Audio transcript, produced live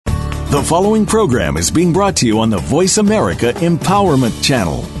The following program is being brought to you on the Voice America Empowerment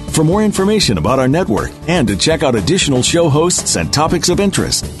Channel. For more information about our network and to check out additional show hosts and topics of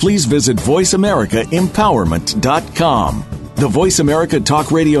interest, please visit voiceamericaempowerment.com. The Voice America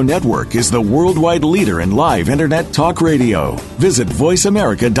Talk Radio Network is the worldwide leader in live Internet talk radio. Visit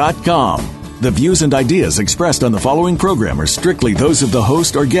voiceamerica.com. The views and ideas expressed on the following program are strictly those of the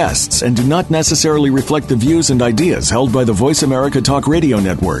host or guests and do not necessarily reflect the views and ideas held by the Voice America Talk Radio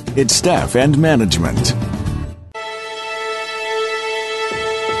Network, its staff, and management.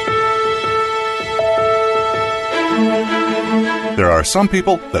 There are some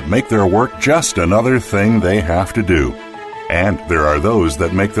people that make their work just another thing they have to do. And there are those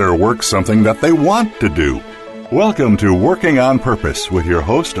that make their work something that they want to do. Welcome to Working on Purpose with your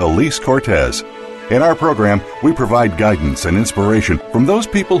host, Elise Cortez. In our program, we provide guidance and inspiration from those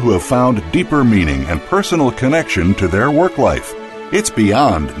people who have found deeper meaning and personal connection to their work life. It's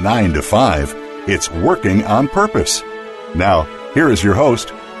beyond 9 to 5. It's working on purpose. Now, here is your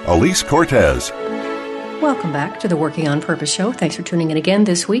host, Elise Cortez. Welcome back to the Working on Purpose show. Thanks for tuning in again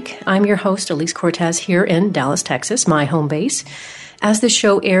this week. I'm your host, Elise Cortez, here in Dallas, Texas, my home base. As the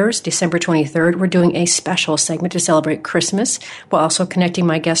show airs December 23rd, we're doing a special segment to celebrate Christmas while also connecting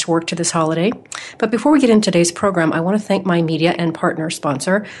my guest work to this holiday. But before we get into today's program, I want to thank my media and partner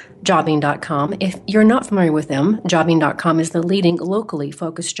sponsor, Jobing.com. If you're not familiar with them, Jobing.com is the leading locally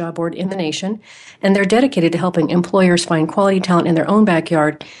focused job board in the nation, and they're dedicated to helping employers find quality talent in their own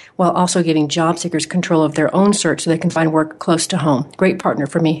backyard while also giving job seekers control of their own search so they can find work close to home. Great partner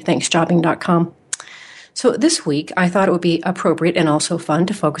for me. Thanks, Jobing.com. So this week, I thought it would be appropriate and also fun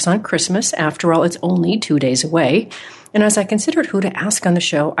to focus on Christmas. After all, it's only 2 days away. And as I considered who to ask on the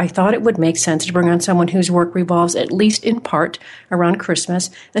show, I thought it would make sense to bring on someone whose work revolves at least in part around Christmas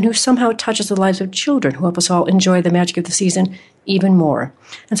and who somehow touches the lives of children who help us all enjoy the magic of the season even more.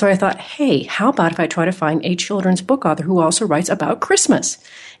 And so I thought, hey, how about if I try to find a children's book author who also writes about Christmas?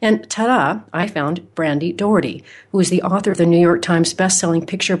 And ta-da, I found Brandy Daugherty, who is the author of the New York Times best-selling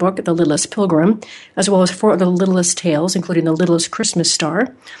picture book, The Littlest Pilgrim, as well as 4 of the Littlest Tales, including The Littlest Christmas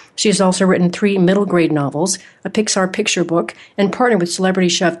Star. She has also written 3 middle-grade novels, a Pixar picture book, and partnered with celebrity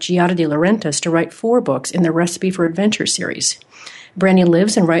chef Giada De Laurentiis to write 4 books in the Recipe for Adventure series. Brandy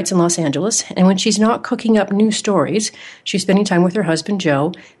lives and writes in Los Angeles, and when she's not cooking up new stories, she's spending time with her husband,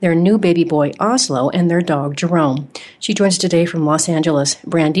 Joe, their new baby boy, Oslo, and their dog, Jerome. She joins us today from Los Angeles.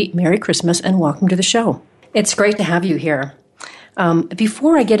 Brandy, Merry Christmas, and welcome to the show. It's great to have you here.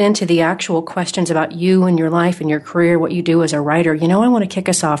 Before I get into the actual questions about you and your life and your career, what you do as a writer, I want to kick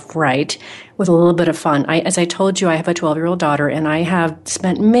us off right with a little bit of fun. As I told you, I have a 12-year-old daughter, and I have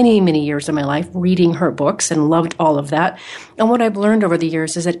spent many, many years of my life reading her books and loved all of that. And what I've learned over the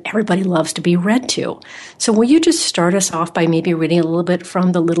years is that everybody loves to be read to. So will you just start us off by maybe reading a little bit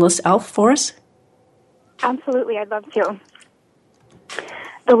from The Littlest Elf for us? Absolutely, I'd love to.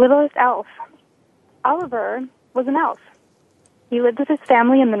 The Littlest Elf. Oliver was an elf. He lived with his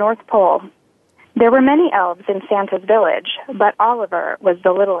family in the North Pole. There were many elves in Santa's village, but Oliver was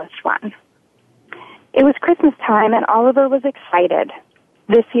the littlest one. It was Christmas time, and Oliver was excited.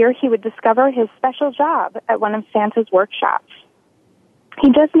 This year, he would discover his special job at one of Santa's workshops.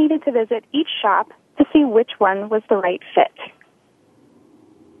 He just needed to visit each shop to see which one was the right fit.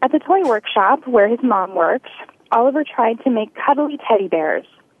 At the toy workshop, where his mom works, Oliver tried to make cuddly teddy bears,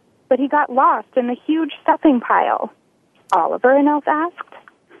 but he got lost in the huge stuffing pile. Oliver, an elf asked.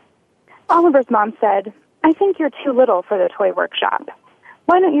 Oliver's mom said, I think you're too little for the toy workshop.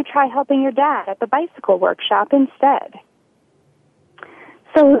 Why don't you try helping your dad at the bicycle workshop instead?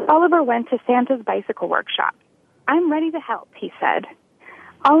 So Oliver went to Santa's bicycle workshop. I'm ready to help, he said.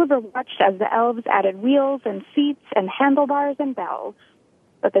 Oliver watched as the elves added wheels and seats and handlebars and bells.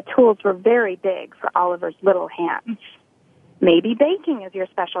 But the tools were very big for Oliver's little hands. Maybe baking is your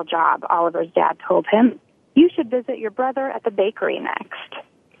special job, Oliver's dad told him. You should visit your brother at the bakery next.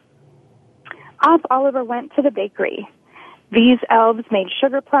 Off Oliver went to the bakery. These elves made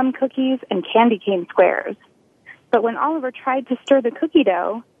sugar plum cookies and candy cane squares. But when Oliver tried to stir the cookie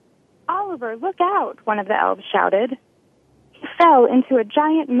dough, Oliver, look out, one of the elves shouted. He fell into a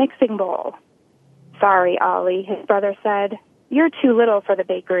giant mixing bowl. Sorry, Ollie, his brother said. You're too little for the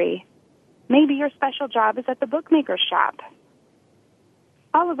bakery. Maybe your special job is at the bookmaker's shop.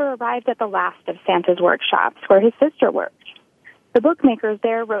 Oliver arrived at the last of Santa's workshops, where his sister worked. The bookmakers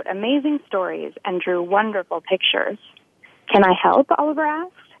there wrote amazing stories and drew wonderful pictures. Can I help? Oliver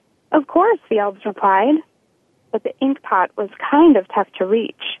asked. Of course, the elves replied. But the ink pot was kind of tough to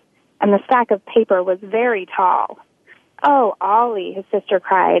reach, and the stack of paper was very tall. Oh, Ollie, his sister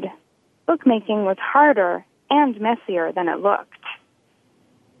cried. Bookmaking was harder and messier than it looked.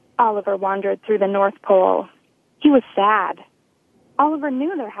 Oliver wandered through the North Pole. He was sad. Oliver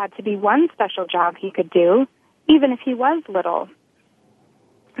knew there had to be one special job he could do, even if he was little.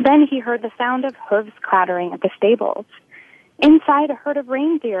 Then he heard the sound of hooves clattering at the stables. Inside, a herd of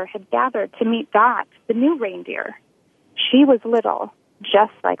reindeer had gathered to meet Dot, the new reindeer. She was little,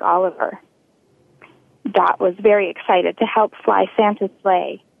 just like Oliver. Dot was very excited to help fly Santa's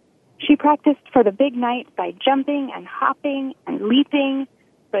sleigh. She practiced for the big night by jumping and hopping and leaping,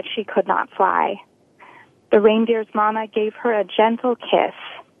 but she could not fly. The reindeer's mama gave her a gentle kiss.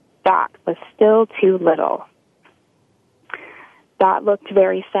 Dot was still too little. Dot looked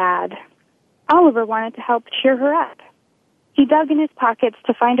very sad. Oliver wanted to help cheer her up. He dug in his pockets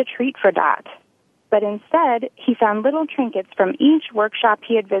to find a treat for Dot, but instead he found little trinkets from each workshop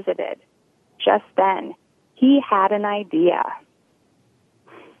he had visited. Just then, he had an idea.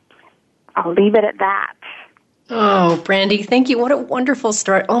 I'll leave it at that. Oh, Brandy, thank you. What a wonderful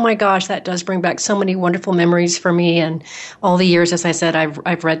start. Oh my gosh, that does bring back so many wonderful memories for me. And all the years, as I said,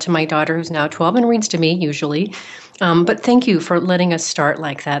 I've read to my daughter who's now 12 and reads to me usually. But thank you for letting us start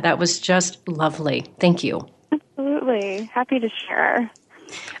like that. That was just lovely. Thank you. Absolutely. Happy to share.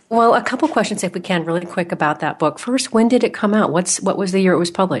 Well, a couple questions, if we can, really quick about that book. First, when did it come out? What was the year it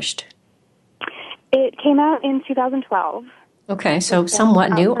was published? It came out in 2012. Okay, so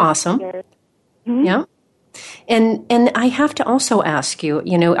somewhat new. Awesome. Mm-hmm. Yeah. And I have to also ask you,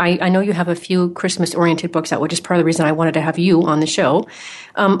 I know you have a few Christmas-oriented books out, which is part of the reason I wanted to have you on the show.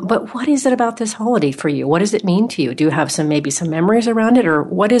 But what is it about this holiday for you? What does it mean to you? Do you have maybe some memories around it, or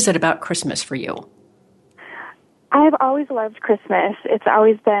what is it about Christmas for you? I've always loved Christmas. It's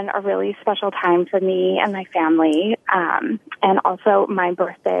always been a really special time for me and my family. And also my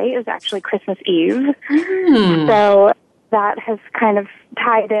birthday is actually Christmas Eve. So that has kind of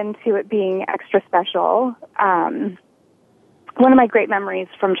tied into it being extra special. One of my great memories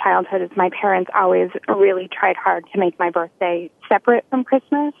from childhood is my parents always really tried hard to make my birthday separate from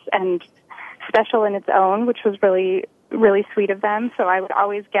Christmas and special in its own, which was really, really sweet of them. So I would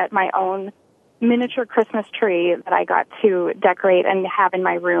always get my own miniature Christmas tree that I got to decorate and have in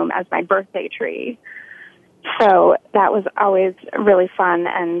my room as my birthday tree. So that was always really fun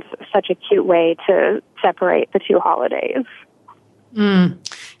and such a cute way to separate the two holidays.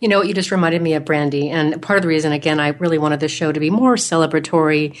 You just reminded me of Brandy, and part of the reason, again, I really wanted this show to be more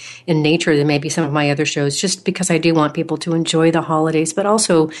celebratory in nature than maybe some of my other shows, just because I do want people to enjoy the holidays, but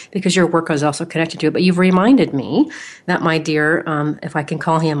also because your work is also connected to it. But you've reminded me that my dear, if I can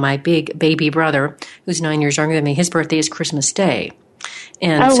call him my big baby brother, who's 9 years younger than me, his birthday is Christmas Day.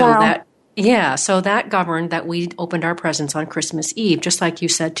 And so that governed that we opened our presents on Christmas Eve, just like you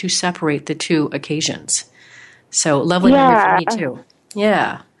said, to separate the two occasions. So lovely memory for me too.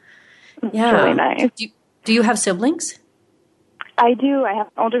 Yeah. Yeah. Really nice. Do you have siblings? I do. I have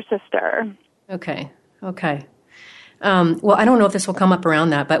an older sister. Okay. Well, I don't know if this will come up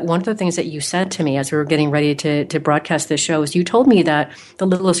around that, but one of the things that you said to me as we were getting ready to broadcast this show is you told me that The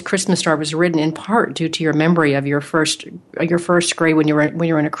Littlest Christmas Star was written in part due to your memory of your first grade when you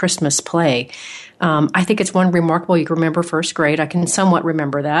were in a Christmas play. I think it's remarkable you can remember first grade. I can somewhat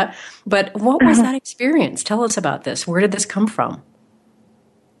remember that. But what was that experience? Tell us about this. Where did this come from?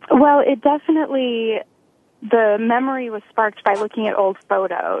 Well, it definitely, the memory was sparked by looking at old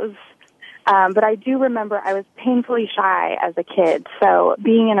photos. But I do remember I was painfully shy as a kid, so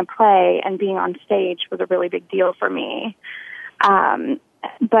being in a play and being on stage was a really big deal for me.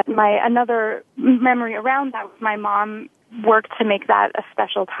 But another memory around that was my mom worked to make that a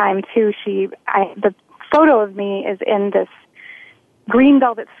special time too. The photo of me is in this green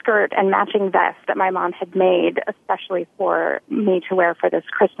velvet skirt and matching vest that my mom had made especially for me to wear for this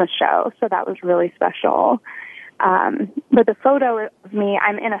Christmas show, so that was really special. But the photo of me,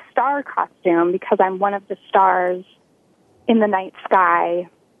 I'm in a star costume because I'm one of the stars in the night sky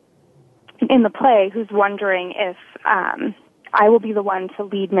in the play who's wondering if I will be the one to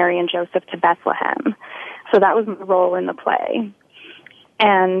lead Mary and Joseph to Bethlehem. So that was my role in the play.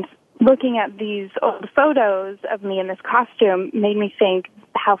 And looking at these old photos of me in this costume made me think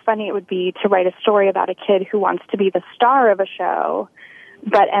how funny it would be to write a story about a kid who wants to be the star of a show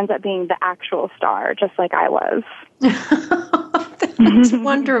but ends up being the actual star, just like I was. That's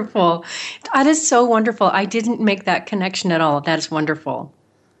wonderful. That is so wonderful. I didn't make that connection at all. That is wonderful.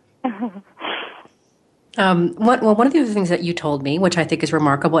 One of the other things that you told me, which I think is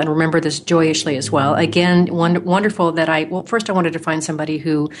remarkable, and remember this joyously as well, again, wonderful that first I wanted to find somebody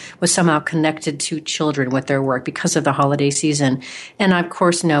who was somehow connected to children with their work because of the holiday season. And I, of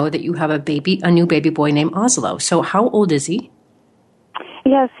course, know that you have a new baby boy named Oslo. So how old is he?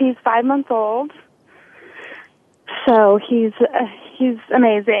 Yes, he's 5 months old. So he's he's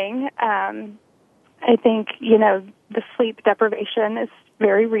amazing. I think, the sleep deprivation is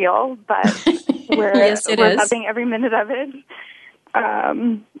very real, but we're loving every minute of it.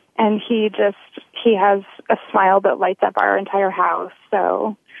 And he has a smile that lights up our entire house.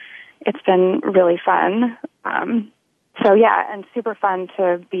 So it's been really fun. And super fun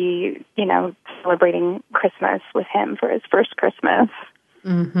to be, celebrating Christmas with him for his first Christmas.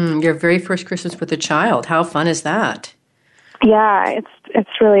 Mm-hmm. Your very first Christmas with a child. How fun is that? Yeah, it's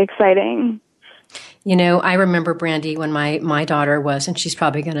really exciting. I remember, Brandy, when my daughter was, and she's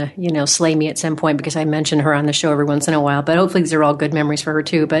probably going to, slay me at some point because I mention her on the show every once in a while, but hopefully these are all good memories for her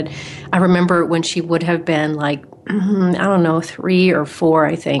too. But I remember when she would have been 3 or 4,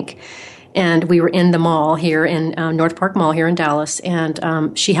 I think. And we were in the mall here in North Park Mall here in Dallas, and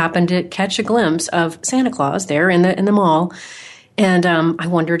she happened to catch a glimpse of Santa Claus there in the mall. And I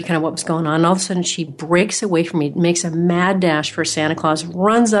wondered kind of what was going on. And all of a sudden, she breaks away from me, makes a mad dash for Santa Claus,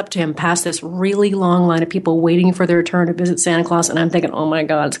 runs up to him past this really long line of people waiting for their turn to visit Santa Claus. And I'm thinking, oh, my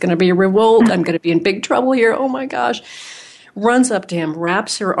God, it's going to be a revolt. I'm going to be in big trouble here. Oh, my gosh. Runs up to him,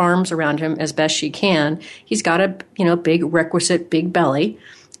 wraps her arms around him as best she can. He's got a, big requisite big belly.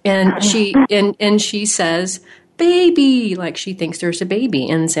 And she says, baby, like she thinks there's a baby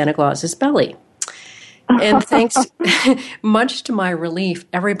in Santa Claus's belly. And thanks, much to my relief,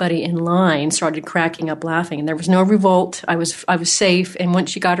 everybody in line started cracking up laughing. And there was no revolt. I was safe. And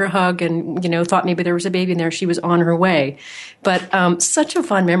once she got her hug and, thought maybe there was a baby in there, she was on her way. But such a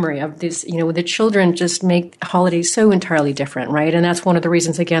fun memory of this, the children just make holidays so entirely different, right? And that's one of the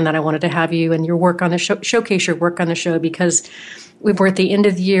reasons, again, that I wanted to have you and your work on the show, showcase your work on the show, because we're at the end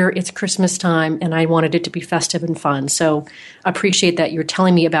of the year, it's Christmas time, and I wanted it to be festive and fun. So I appreciate that you're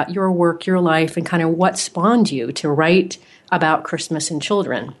telling me about your work, your life, and kind of what spawned you to write about Christmas and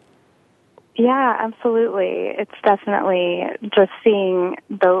children. Yeah, absolutely. It's definitely just seeing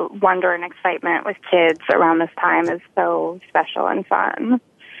the wonder and excitement with kids around this time is so special and fun.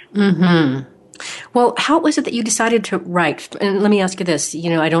 Mm-hmm. Well, how was it that you decided to write? And let me ask you this.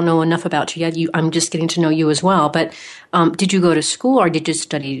 I don't know enough about you yet. I'm just getting to know you as well. But did you go to school, or did you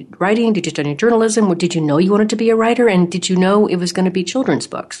study writing? Did you study journalism? Or did you know you wanted to be a writer? And did you know it was going to be children's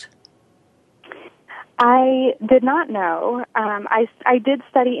books? I did not know. I did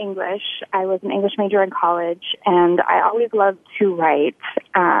study English. I was an English major in college, and I always loved to write.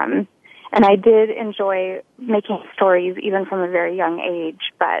 And I did enjoy making stories even from a very young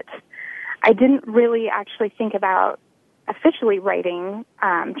age, but I didn't really actually think about officially writing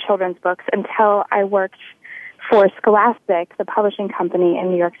children's books until I worked for Scholastic, the publishing company in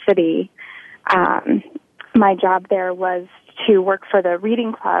New York City. My job there was to work for the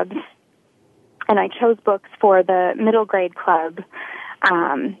reading clubs, and I chose books for the middle grade club,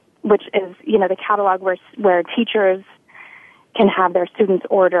 which is, the catalog where teachers can have their students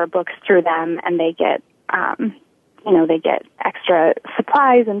order books through them, and they get they get extra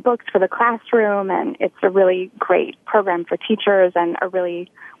supplies and books for the classroom, and it's a really great program for teachers and a really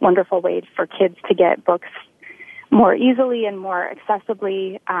wonderful way for kids to get books more easily and more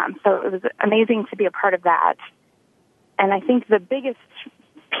accessibly. So it was amazing to be a part of that. And I think the biggest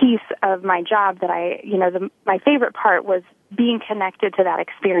piece of my job that my favorite part was being connected to that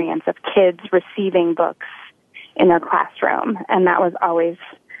experience of kids receiving books in their classroom. And that was always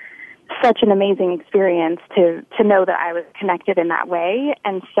such an amazing experience to know that I was connected in that way.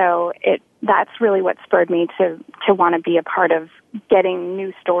 And so that's really what spurred me to want to be a part of getting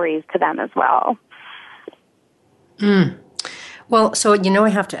new stories to them as well. Mm. Well, so, I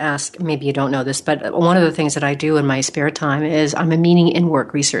have to ask, maybe you don't know this, but one of the things that I do in my spare time is I'm a meaning and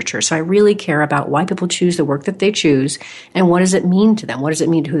work researcher. So I really care about why people choose the work that they choose and what does it mean to them? What does it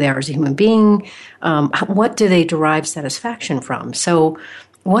mean to who they are as a human being? What do they derive satisfaction from? So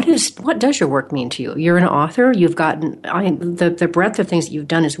what does your work mean to you? You're an author. You've gotten the breadth of things that you've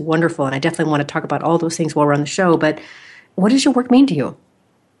done is wonderful, and I definitely want to talk about all those things while we're on the show. But what does your work mean to you?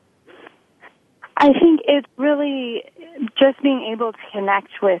 I think it's really just being able to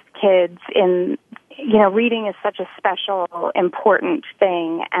connect with kids in, reading is such a special, important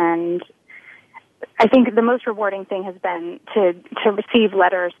thing, and I think the most rewarding thing has been to receive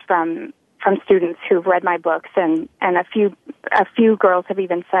letters from students who've read my books, and a few girls have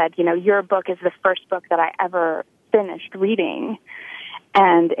even said, your book is the first book that I ever finished reading,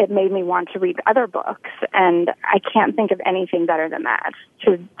 and it made me want to read other books. And I can't think of anything better than that,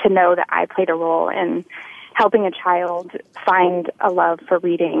 to know that I played a role in helping a child find a love for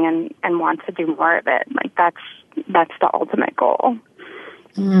reading and want to do more of it. Like that's the ultimate goal.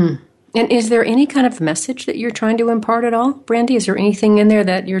 Mm. And is there any kind of message that you're trying to impart at all, Brandy? Is there anything in there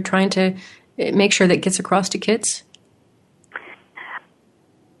that you're trying to make sure that gets across to kids?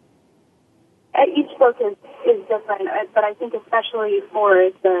 each book is different, but I think especially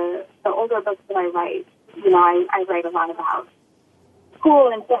for the older books that I write, I write a lot about school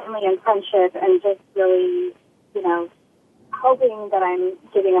and family and friendship and just really, hoping that I'm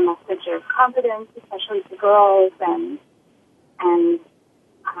giving a message of confidence, especially to girls, and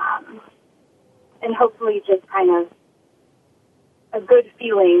hopefully just kind of a good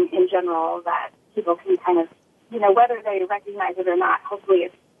feeling in general that people can kind of, whether they recognize it or not, hopefully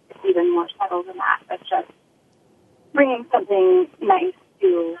it's even more subtle than that, but just bringing something nice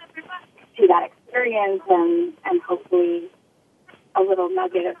to that experience and hopefully a little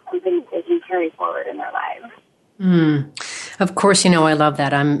nugget of something they can carry forward in their lives. Of course, I love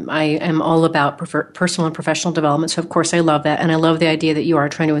that. I am all about personal and professional development, so of course I love that, and I love the idea that you are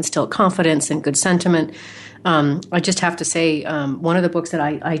trying to instill confidence and good sentiment. I just have to say, one of the books that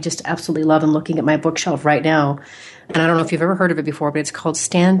I just absolutely love, and looking at my bookshelf right now, and I don't know if you've ever heard of it before, but it's called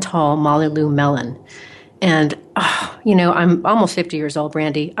Stand Tall, Molly Lou Mellon. And, I'm almost 50 years old,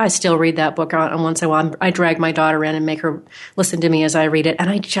 Brandy. I still read that book on once in a while. I drag my daughter in and make her listen to me as I read it. And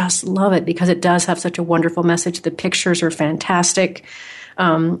I just love it because it does have such a wonderful message. The pictures are fantastic.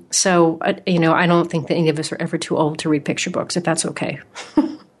 So, I don't think that any of us are ever too old to read picture books, if that's okay.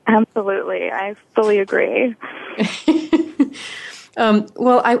 Absolutely. I fully agree.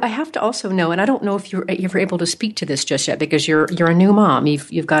 Well, I have to also know, and I don't know if you're able to speak to this just yet because you're a new mom.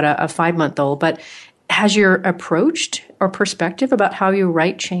 You've got a 5-month-old, but has your approach or perspective about how you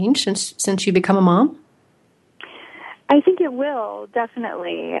write changed since you become a mom? I think it will,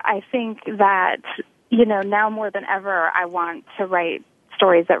 definitely. I think that, now more than ever, I want to write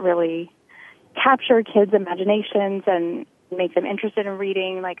stories that really capture kids' imaginations and make them interested in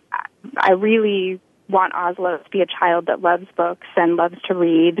reading. Like, I really want Oslo to be a child that loves books and loves to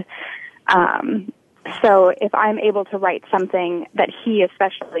read. So if I'm able to write something that he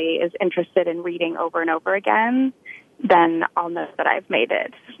especially is interested in reading over and over again, then I'll know that I've made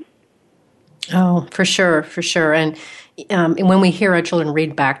it. Oh, for sure. And when we hear our children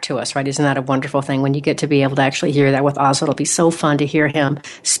read back to us, right, isn't that a wonderful thing? When you get to be able to actually hear that with Oslo, it'll be so fun to hear him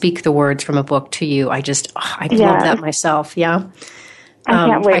speak the words from a book to you. I love that myself, yeah. I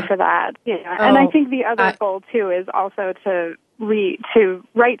can't wait for that. Yeah. And I think the other goal, too, is also to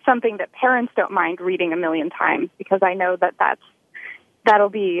write something that parents don't mind reading a million times, because I know that'll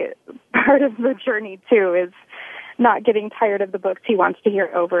be part of the journey, too, is not getting tired of the books he wants to hear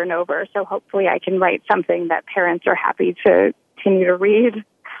over and over. So hopefully I can write something that parents are happy to continue to read.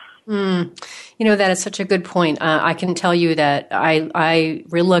 That is such a good point. I can tell you that I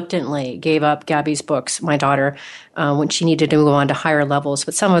reluctantly gave up Gabby's books, my daughter, when she needed to go on to higher levels.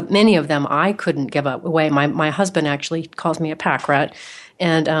 But many of them I couldn't give up away. My husband actually calls me a pack rat,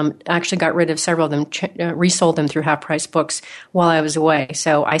 and actually got rid of several of them, resold them through Half Price Books while I was away.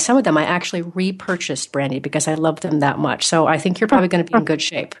 So some of them I actually repurchased, Brandy, because I loved them that much. So I think you're probably going to be in good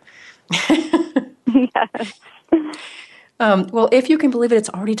shape. Yes. Well, if you can believe it, it's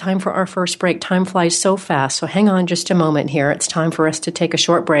already time for our first break. Time flies so fast, so hang on just a moment here. It's time for us to take a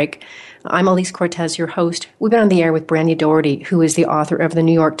short break. I'm Elise Cortez, your host. We've been on the air with Brandy Doherty, who is the author of the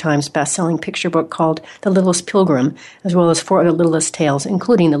New York Times best-selling picture book called The Littlest Pilgrim, as well as 4 other Littlest Tales,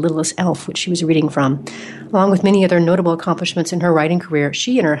 including The Littlest Elf, which she was reading from. Along with many other notable accomplishments in her writing career,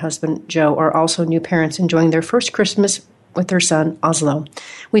 she and her husband, Joe, are also new parents enjoying their first Christmas with her son, Oslo.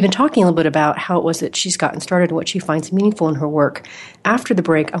 We've been talking a little bit about how it was that she's gotten started and what she finds meaningful in her work. After the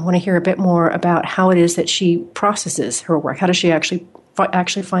break, I want to hear a bit more about how it is that she processes her work. How does she actually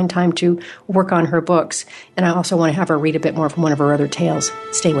find time to work on her books? And I also want to have her read a bit more from one of her other tales.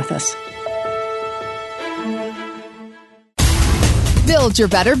 Stay with us. Build your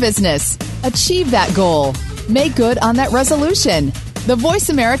better business. Achieve that goal. Make good on that resolution. The Voice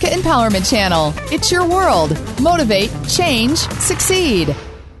America Empowerment Channel. It's your world. Motivate, change, succeed.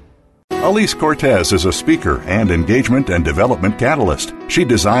 Elise Cortez is a speaker and engagement and development catalyst. She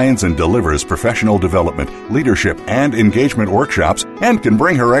designs and delivers professional development, leadership, and engagement workshops and can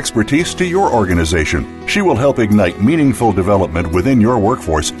bring her expertise to your organization. She will help ignite meaningful development within your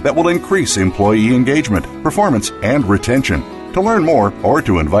workforce that will increase employee engagement, performance, and retention. To learn more or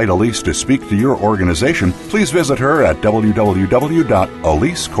to invite Elise to speak to your organization, please visit her at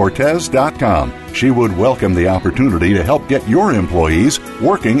www.elisecortez.com. She would welcome the opportunity to help get your employees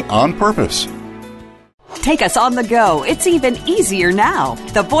working on purpose. Take us on the go. It's even easier now.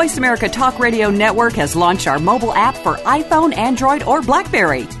 The Voice America Talk Radio Network has launched our mobile app for iPhone, Android, or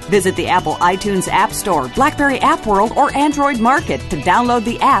BlackBerry. Visit the Apple iTunes App Store, BlackBerry App World, or Android Market to download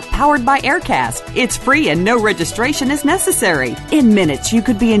the app powered by Aircast. It's free and no registration is necessary. In minutes, you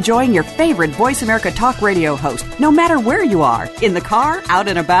could be enjoying your favorite Voice America Talk Radio host, no matter where you are, in the car, out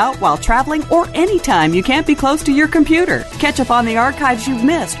and about, while traveling, or anytime you can't be close to your computer. Catch up on the archives you've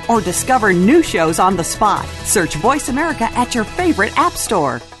missed or discover new shows on the spot. Search Voice America at your favorite app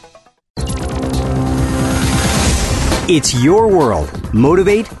store. It's your world.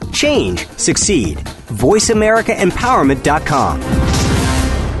 Motivate, change, succeed. VoiceAmericaEmpowerment.com.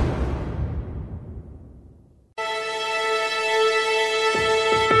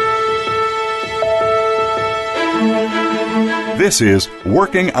 This is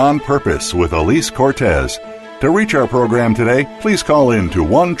Working on Purpose with Elise Cortez. To reach our program today, please call in to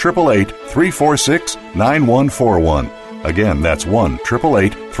 1-888-346-9141. Again, that's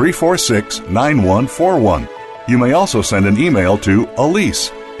 1-888-346-9141. You may also send an email to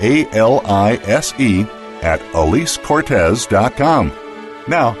Elise, A-L-I-S-E, at EliseCortez.com.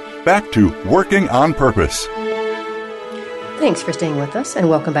 Now, back to Working on Purpose. Thanks for staying with us,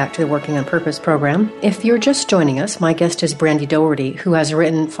 and welcome back to the Working on Purpose program. If you're just joining us, my guest is Brandy Doherty, who has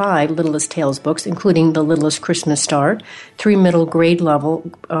written 5 Littlest Tales books, including The Littlest Christmas Star, 3 middle grade level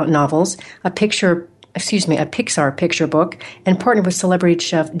novels, a Pixar picture book, and partnered with celebrity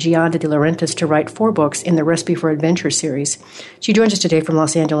chef Giada De Laurentiis to write 4 books in the Recipe for Adventure series. She joins us today from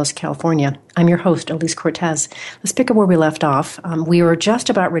Los Angeles, California. I'm your host, Elise Cortez. Let's pick up where we left off. We were just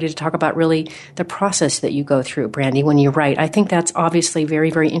about ready to talk about really the process that you go through, Brandy, when you write. I think that's obviously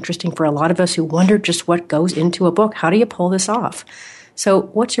very, very interesting for a lot of us who wonder just what goes into a book. How do you pull this off? So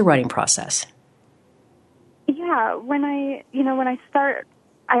what's your writing process? Yeah, when I start,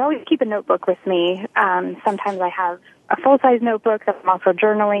 I always keep a notebook with me. Sometimes I have a full-size notebook that I'm also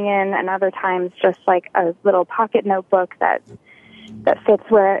journaling in, and other times just like a little pocket notebook that fits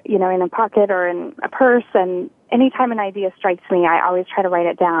where, in a pocket or in a purse. And anytime an idea strikes me, I always try to write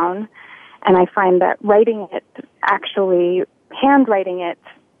it down. And I find that handwriting it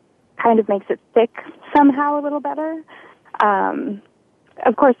kind of makes it stick somehow a little better.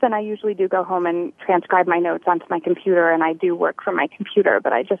 Of course, then I usually do go home and transcribe my notes onto my computer, and I do work from my computer,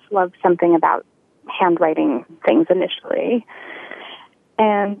 but I just love something about handwriting things initially.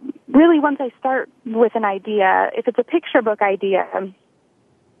 And really, once I start with an idea, if it's a picture book idea,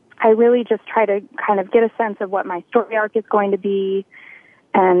 I really just try to kind of get a sense of what my story arc is going to be,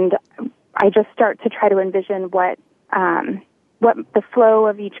 and I just start to try to envision what the flow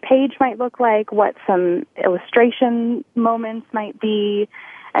of each page might look like, what some illustration moments might be,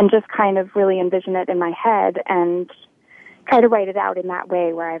 and just kind of really envision it in my head and try to write it out in that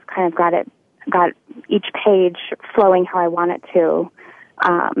way where I've kind of got each page flowing how I want it to.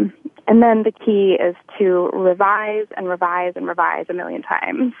 And then the key is to revise and revise and revise a million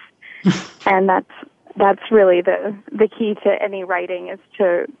times. And that's really the key to any writing, is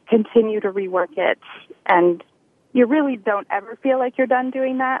to continue to rework it. And you really don't ever feel like you're done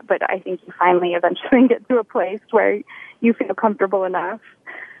doing that, but I think you finally eventually get to a place where you feel comfortable enough.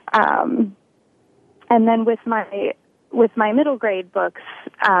 And then with my middle grade books,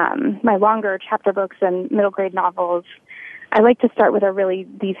 my longer chapter books and middle grade novels, I like to start with a really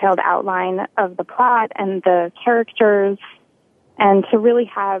detailed outline of the plot and the characters, and to really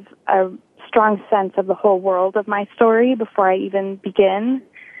have a strong sense of the whole world of my story before I even begin.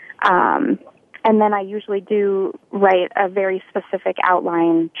 And then I usually do write a very specific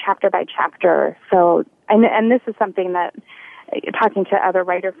outline, chapter by chapter. So, and this is something that, talking to other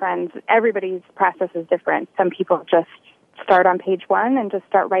writer friends, everybody's process is different. Some people just start on page 1 and just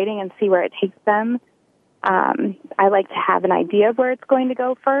start writing and see where it takes them. I like to have an idea of where it's going to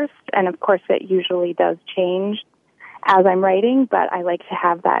go first, and of course it usually does change as I'm writing, but I like to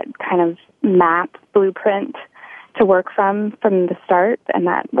have that kind of map, blueprint to work from the start, and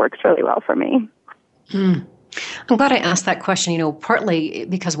that works really well for me. I'm glad I asked that question, partly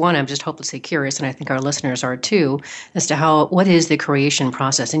because, one, I'm just hopelessly curious, and I think our listeners are too, as to what is the creation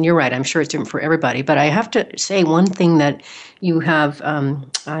process. And you're right, I'm sure it's different for everybody, but I have to say one thing that you have,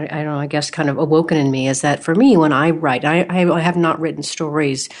 I guess kind of awoken in me, is that for me, when I write, I have not written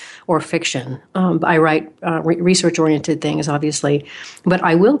stories or fiction. I write research-oriented things, obviously. But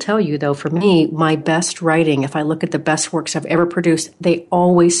I will tell you, though, for me, my best writing, if I look at the best works I've ever produced, they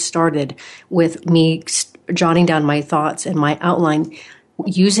always started with me jotting down my thoughts and my outline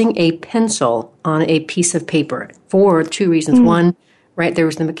using a pencil on a piece of paper for 2 reasons. One, right? There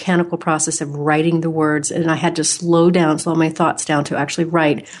was the mechanical process of writing the words, and I had to slow my thoughts down to actually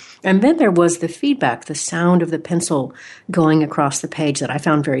write. And then there was the feedback, the sound of the pencil going across the page that I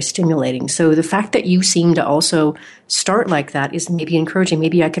found very stimulating. So the fact that you seem to also start like that is maybe encouraging.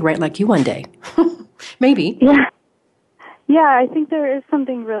 Maybe I could write like you one day. Maybe. Yeah. Yeah, I think there is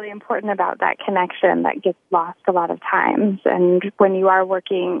something really important about that connection that gets lost a lot of times. And when you are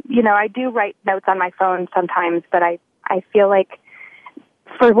working, I do write notes on my phone sometimes, but I feel like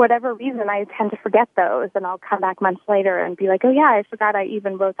for whatever reason, I tend to forget those, and I'll come back months later and be like, oh yeah, I forgot I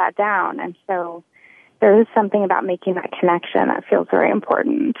even wrote that down. And so there is something about making that connection that feels very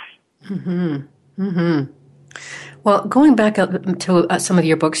important. Mm-hmm. Mm-hmm. Well, going back up to some of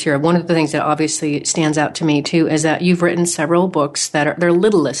your books here, one of the things that obviously stands out to me too is that you've written several books they're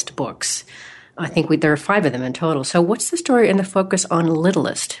Littlest books. I think there are 5 of them in total. So what's the story and the focus on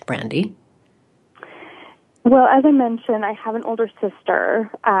Littlest, Brandy? Well, as I mentioned, I have an older sister.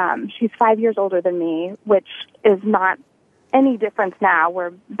 She's 5 years older than me, which is not any difference now.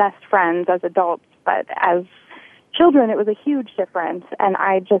 We're best friends as adults, but as children, it was a huge difference, and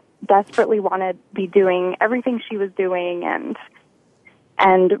I just desperately wanted to be doing everything she was doing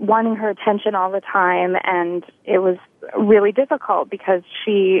and wanting her attention all the time, and it was really difficult because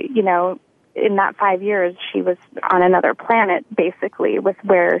she, in that 5 years, she was on another planet, basically, with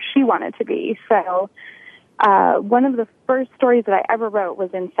where she wanted to be. So one of the first stories that I ever wrote was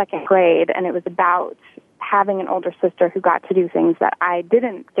in 2nd grade, and it was about having an older sister who got to do things that I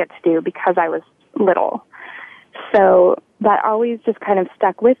didn't get to do because I was little. So that always just kind of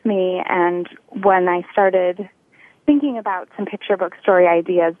stuck with me, and when I started thinking about some picture book story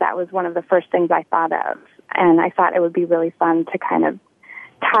ideas, that was one of the first things I thought of, and I thought it would be really fun to kind of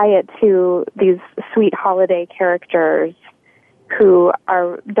tie it to these sweet holiday characters who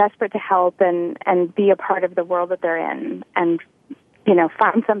are desperate to help and be a part of the world that they're in and,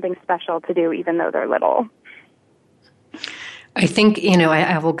 find something special to do even though they're little. I think,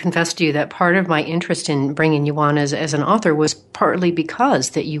 I will confess to you that part of my interest in bringing you on as an author was partly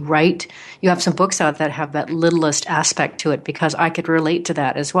because that you have some books out that have that littlest aspect to it, because I could relate to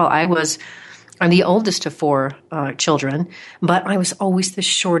that as well. I'm the oldest of 4 children, but I was always the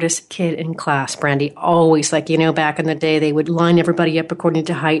shortest kid in class, Brandy. Always, back in the day, they would line everybody up according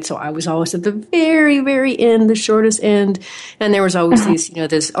to height, so I was always at the very, very end, the shortest end, and there was always these,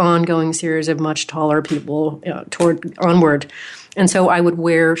 this ongoing series of much taller people onward. And so I would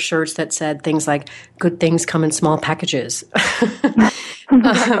wear shirts that said things like, good things come in small packages.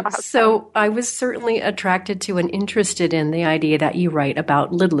 So I was certainly attracted to and interested in the idea that you write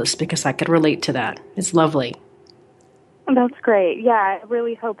about Littlest because I could relate to that. It's lovely. That's great. Yeah, I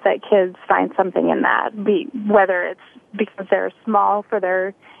really hope that kids find something in that, whether it's because they're small for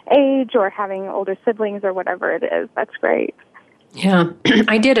their age or having older siblings or whatever it is. That's great. Yeah,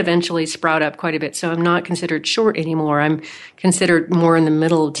 I did eventually sprout up quite a bit, so I'm not considered short anymore. I'm considered more in the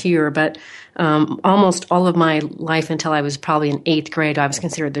middle tier, but almost all of my life until I was probably in 8th grade, I was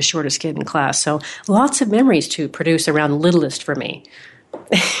considered the shortest kid in class. So lots of memories to produce around Littlest for me.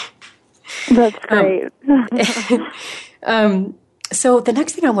 That's great. So the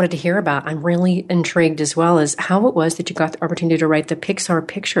next thing I wanted to hear about, I'm really intrigued as well, is how it was that you got the opportunity to write the Pixar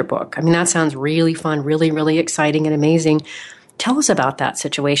picture book. I mean, that sounds really fun, really, really exciting and amazing. Tell us about that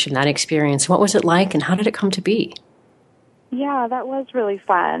situation, that experience. What was it like, and how did it come to be? Yeah, that was really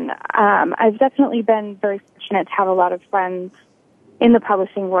fun. I've definitely been very fortunate to have a lot of friends in the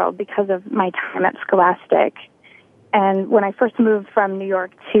publishing world because of my time at Scholastic. And when I first moved from New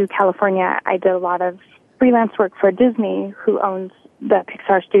York to California, I did a lot of freelance work for Disney, who owns the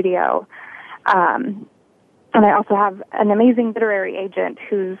Pixar studio. And I also have an amazing literary agent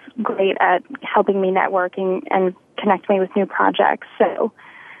who's great at helping me networking and connect me with new projects. So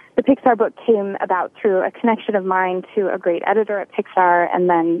the Pixar book came about through a connection of mine to a great editor at Pixar, and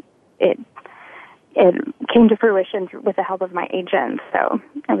then it came to fruition with the help of my agent. So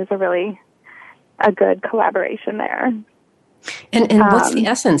it was a good collaboration there. And what's the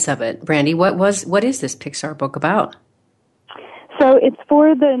essence of it, Brandy? What is this Pixar book about? So it's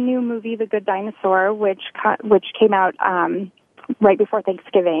for the new movie, The Good Dinosaur, which came out right before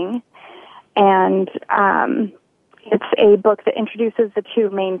Thanksgiving, and it's a book that introduces the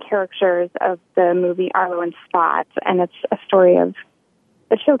 2 main characters of the movie, Arlo and Spot, and it's a story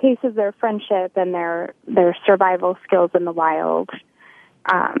that showcases their friendship and their survival skills in the wild.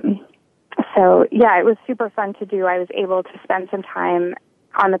 So yeah, it was super fun to do. I was able to spend some time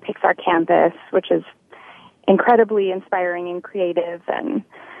on the Pixar campus, which is incredibly inspiring and creative, and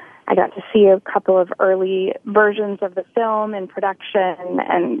I got to see a couple of early versions of the film in production,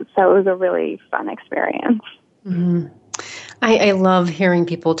 and so it was a really fun experience. Mm-hmm. I love hearing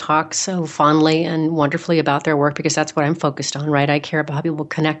people talk so fondly and wonderfully about their work because that's what I'm focused on, right? I care about how people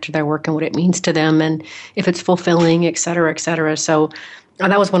connect to their work and what it means to them and if it's fulfilling, et cetera, et cetera. So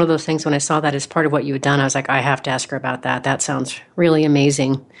that was one of those things when I saw that as part of what you had done. I was like, I have to ask her about that. That sounds really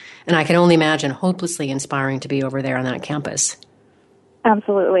amazing. And I can only imagine hopelessly inspiring to be over there on that campus.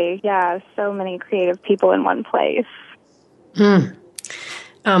 Absolutely. Yeah, so many creative people in one place.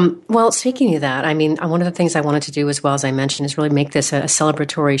 Well, speaking of that, I mean, one of the things I wanted to do as well, as I mentioned, is really make this a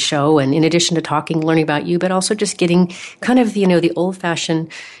celebratory show. And in addition to talking, learning about you, but also just getting kind of, the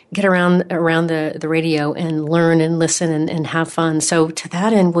old-fashioned, get around the radio and learn and listen and have fun. So to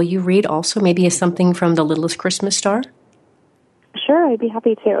that end, will you read also maybe something from The Littlest Christmas Star? Sure, I'd be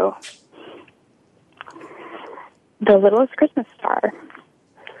happy to. The Littlest Christmas Star.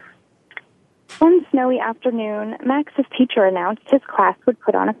 One snowy afternoon, Max's teacher announced his class would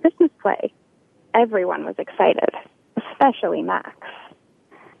put on a Christmas play. Everyone was excited, especially Max.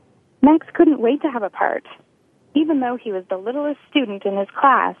 Max couldn't wait to have a part. Even though he was the littlest student in his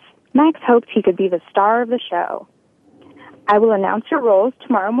class, Max hoped he could be the star of the show. "I will announce your roles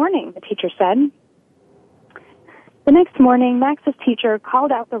tomorrow morning," the teacher said. The next morning, Max's teacher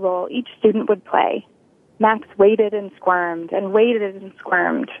called out the role each student would play. Max waited and squirmed and waited and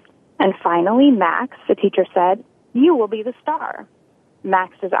squirmed. And finally, "Max," the teacher said, "you will be the star."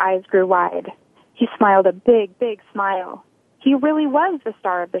 Max's eyes grew wide. He smiled a big, big smile. He really was the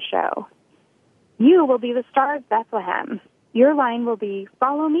star of the show. "You will be the star of Bethlehem. Your line will be,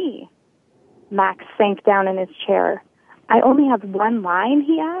 'Follow me.'" Max sank down in his chair. "I only have one line?"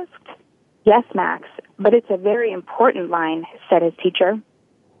 he asked. "Yes, Max, but it's a very important line," said his teacher.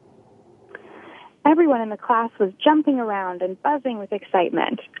 Everyone in the class was jumping around and buzzing with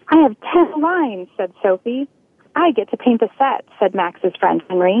excitement. "I have 10 lines," said Sophie. "I get to paint the set," said Max's friend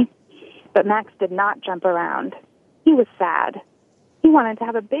Henry. But Max did not jump around. He was sad. He wanted to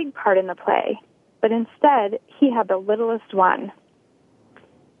have a big part in the play, but instead he had the littlest one.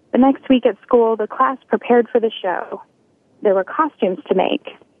 The next week at school, the class prepared for the show. There were costumes to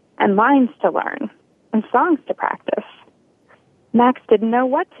make, and lines to learn, and songs to practice. Max didn't know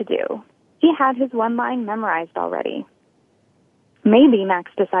what to do. He had his one line memorized already. Maybe,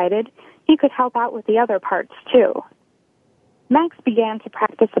 Max decided, he could help out with the other parts, too. Max began to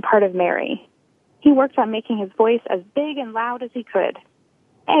practice the part of Mary. He worked on making his voice as big and loud as he could.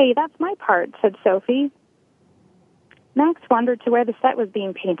 "Hey, that's my part," said Sophie. Max wandered to where the set was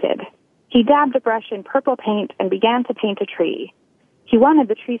being painted. He dabbed a brush in purple paint and began to paint a tree. He wanted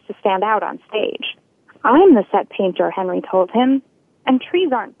the trees to stand out on stage. "I'm the set painter," Henry told him. "And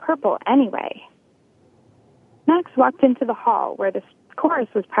trees aren't purple anyway." Max walked into the hall where the chorus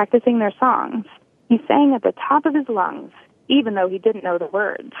was practicing their songs. He sang at the top of his lungs, even though he didn't know the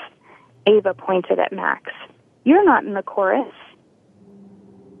words. Ava pointed at Max. "You're not in the chorus."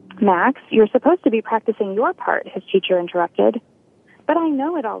 "Max, you're supposed to be practicing your part," his teacher interrupted. "But I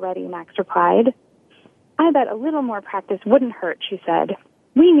know it already," Max replied. "I bet a little more practice wouldn't hurt," she said.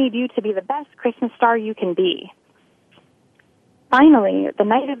 "We need you to be the best Christmas star you can be." Finally, the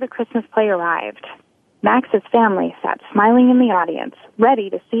night of the Christmas play arrived. Max's family sat smiling in the audience, ready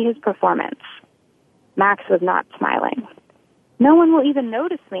to see his performance. Max was not smiling. "No one will even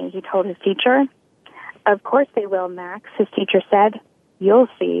notice me," he told his teacher. "Of course they will, Max," his teacher said. "You'll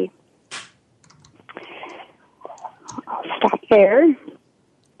see." I'll stop there.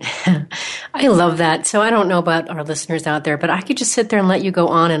 I love that. So I don't know about our listeners out there, but I could just sit there and let you go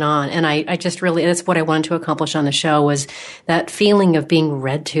on. And I just really, that's what I wanted to accomplish on the show, was that feeling of being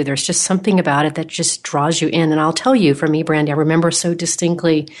read to. There's just something about it that just draws you in. And I'll tell you, for me, Brandy, I remember so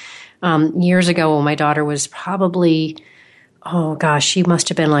distinctly years ago when my daughter was probably, she must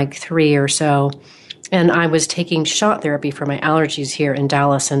have been like 3 or so. And I was taking shot therapy for my allergies here in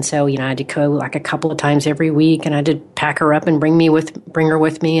Dallas. And so, I had to go like a couple of times every week, and I did pack her up and bring her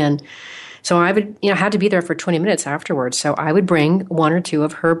with me. And so I would, had to be there for 20 minutes afterwards. So I would bring 1 or 2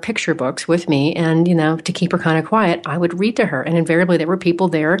 of her picture books with me. And, to keep her kind of quiet, I would read to her. And invariably there were people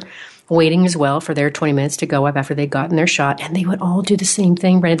there waiting as well for their 20 minutes to go up after they'd gotten their shot. And they would all do the same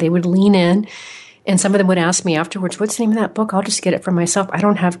thing, Brenda. They would lean in. And some of them would ask me afterwards, "What's the name of that book? I'll just get it for myself. I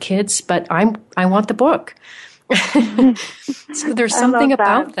don't have kids, but I want the book." So there's something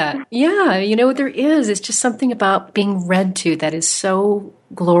about that. Yeah, there is. It's just something about being read to that is so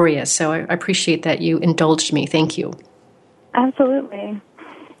glorious. So I appreciate that you indulged me. Thank you. Absolutely.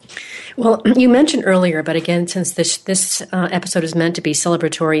 Well, you mentioned earlier, but again, since this episode is meant to be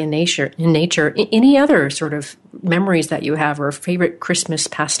celebratory in nature, any other sort of memories that you have or favorite Christmas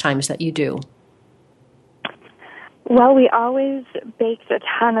pastimes that you do? Well, we always baked a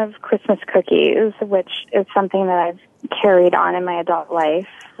ton of Christmas cookies, which is something that I've carried on in my adult life.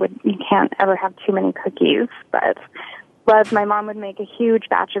 You can't ever have too many cookies, but my mom would make a huge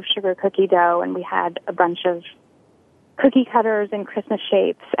batch of sugar cookie dough, and we had a bunch of cookie cutters in Christmas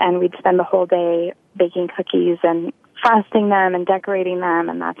shapes, and we'd spend the whole day baking cookies and frosting them and decorating them,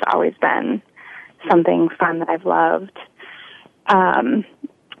 and that's always been something fun that I've loved.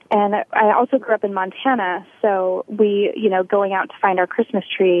 And I also grew up in Montana, so we, going out to find our Christmas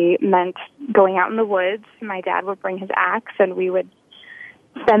tree meant going out in the woods. My dad would bring his axe, and we would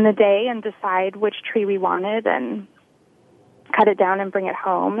spend the day and decide which tree we wanted and cut it down and bring it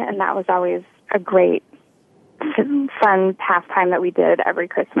home. And that was always a great, fun pastime that we did every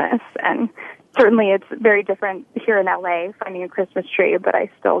Christmas. And certainly it's very different here in LA, finding a Christmas tree, but I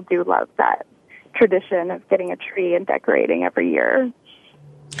still do love that tradition of getting a tree and decorating every year.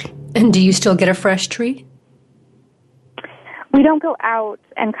 And do you still get a fresh tree? We don't go out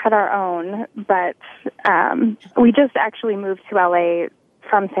and cut our own, but we just actually moved to LA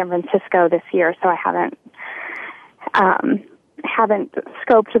from San Francisco this year, so I haven't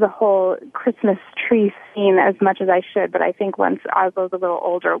scoped the whole Christmas tree scene as much as I should, but I think once Oslo's a little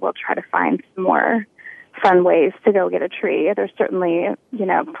older, we'll try to find some more fun ways to go get a tree. There's certainly,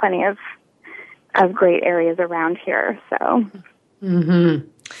 plenty of great areas around here, so. Mm-hmm.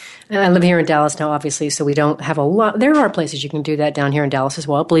 And I live here in Dallas now, obviously, so we don't have a lot. There are places you can do that down here in Dallas as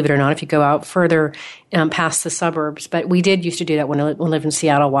well, believe it or not, if you go out further past the suburbs. But we did used to do that when I lived in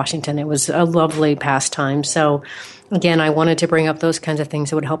Seattle, Washington. It was a lovely pastime. So, again, I wanted to bring up those kinds of things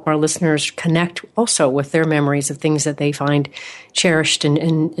that would help our listeners connect also with their memories of things that they find cherished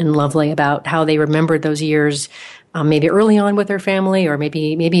and lovely about how they remembered those years, maybe early on with their family or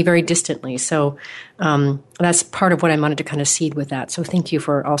maybe very distantly. So that's part of what I wanted to kind of seed with that. So thank you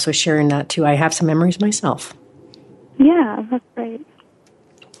for also sharing that too. I have some memories myself. Yeah, that's great.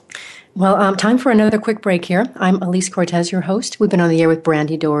 Well, time for another quick break here. I'm Elise Cortez, your host. We've been on the air with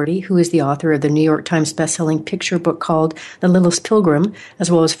Brandy Doherty, who is the author of the New York Times bestselling picture book called The Littlest Pilgrim,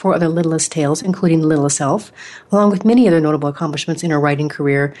 as well as 4 other Littlest Tales, including The Littlest Elf. Along with many other notable accomplishments in her writing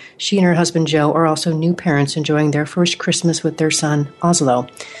career, she and her husband Joe are also new parents enjoying their first Christmas with their son, Oslo.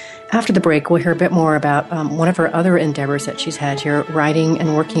 After the break, we'll hear a bit more about one of her other endeavors that she's had here, writing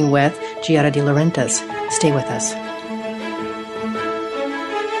and working with Giada De Laurentiis. Stay with us.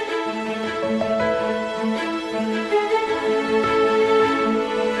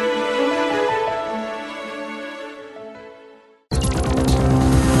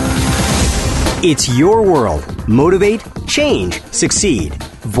 It's your world. Motivate, change, succeed.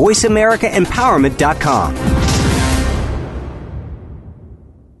 VoiceAmericaEmpowerment.com.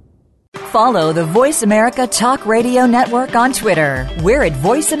 Follow the Voice America Talk Radio Network on Twitter. We're at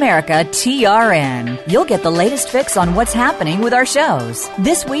Voice America TRN. You'll get the latest fix on what's happening with our shows,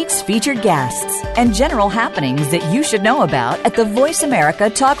 this week's featured guests, and general happenings that you should know about at the Voice America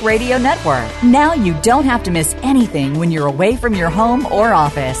Talk Radio Network. Now you don't have to miss anything when you're away from your home or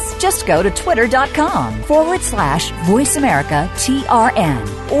office. Just go to twitter.com/Voice America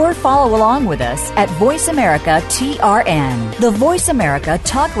TRN or follow along with us at Voice America TRN, the Voice America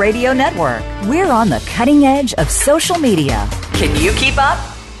Talk Radio Network. We're on the cutting edge of social media. Can you keep up?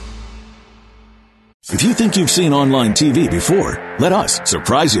 If you think you've seen online TV before, let us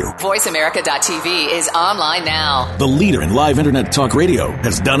surprise you. VoiceAmerica.tv is online now. The leader in live Internet talk radio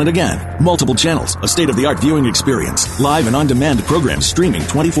has done it again. Multiple channels, a state-of-the-art viewing experience, live and on-demand programs streaming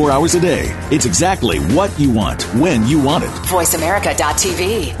 24 hours a day. It's exactly what you want, when you want it.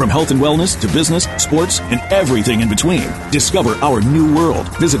 VoiceAmerica.tv. From health and wellness to business, sports, and everything in between. Discover our new world.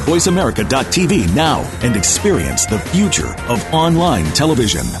 Visit VoiceAmerica.tv now and experience the future of online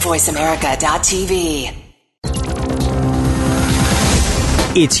television. VoiceAmerica.tv.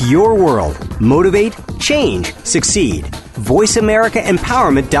 It's your world. Motivate, change, succeed.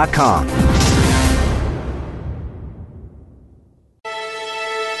 VoiceAmericaEmpowerment.com.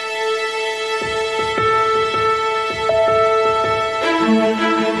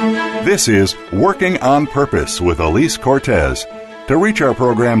 This is Working on Purpose with Elise Cortez. To reach our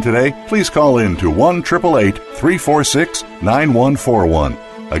program today, please call in to 1-888-346-9141.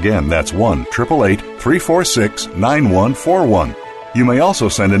 Again, that's 1-888-346-9141. You may also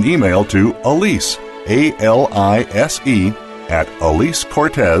send an email to Elise, A-L-I-S-E, at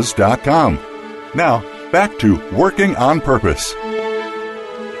EliseCortez.com. Now, back to Working on Purpose.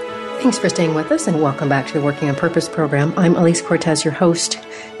 Thanks for staying with us, and welcome back to the Working on Purpose program. I'm Elise Cortez, your host.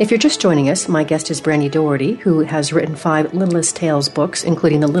 If you're just joining us, my guest is Brandy Doherty, who has written 5 Littlest Tales books,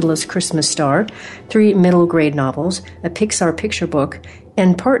 including The Littlest Christmas Star, 3 middle grade novels, a Pixar picture book,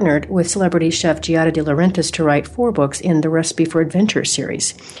 and partnered with celebrity chef Giada De Laurentiis to write 4 books in the Recipe for Adventure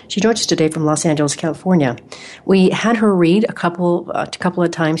series. She joins us today from Los Angeles, California. We had her read a couple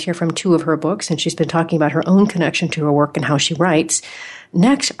of times here from 2 of her books, and she's been talking about her own connection to her work and how she writes.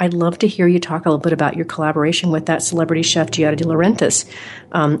 Next, I'd love to hear you talk a little bit about your collaboration with that celebrity chef Giada De Laurentiis.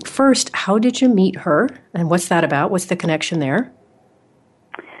 First, how did you meet her, and what's that about? What's the connection there?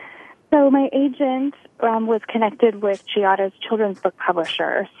 So my agent was connected with Giada's children's book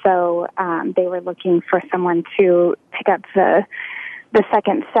publisher, so they were looking for someone to pick up the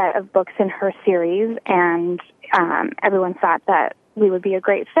second set of books in her series, and everyone thought that we would be a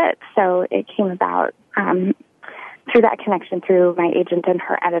great fit. So it came about through that connection through my agent and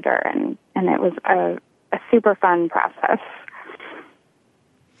her editor, and it was a super fun process.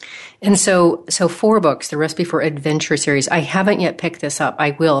 And so 4 books, the Recipe for Adventure series. I haven't yet picked this up.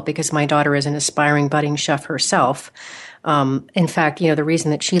 I will, because my daughter is an aspiring budding chef herself. In fact, the reason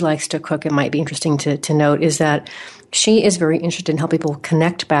that she likes to cook, it might be interesting to note, is that she is very interested in helping people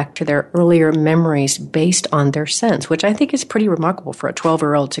connect back to their earlier memories based on their sense, which I think is pretty remarkable for a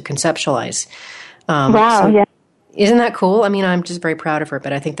 12-year-old to conceptualize. Wow, yeah. Isn't that cool? I mean, I'm just very proud of her,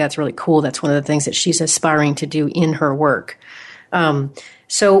 but I think that's really cool. That's one of the things that she's aspiring to do in her work.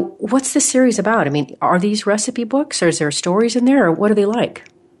 So what's the series about? I mean, are these recipe books, or is there stories in there, or what are they like?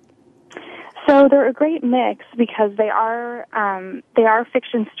 So they're a great mix because they are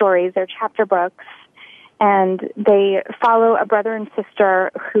fiction stories. They're chapter books, and they follow a brother and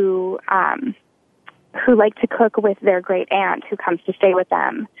sister who like to cook with their great aunt who comes to stay with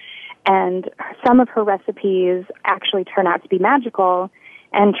them. And some of her recipes actually turn out to be magical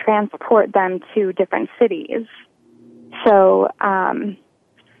and transport them to different cities. So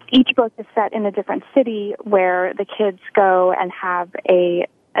each book is set in a different city where the kids go and have a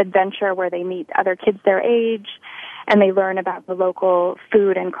adventure where they meet other kids their age and they learn about the local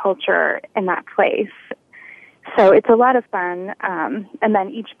food and culture in that place. So it's a lot of fun. And then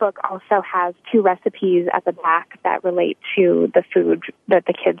each book also has 2 recipes at the back that relate to the food that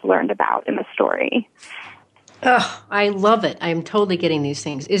the kids learned about in the story. Oh, I love it. I'm totally getting these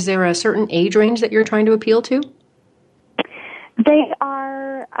things. Is there a certain age range that you're trying to appeal to? They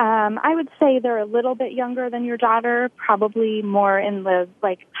are, I would say they're a little bit younger than your daughter, probably more in the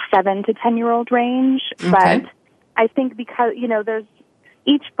 7 to 10-year-old range. Okay. But I think because, there's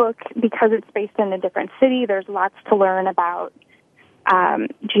each book, because it's based in a different city, there's lots to learn about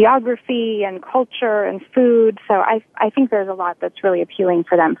geography and culture and food. So I think there's a lot that's really appealing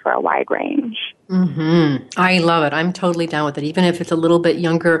for them for a wide range. Mm-hmm. I love it. I'm totally down with it. Even if it's a little bit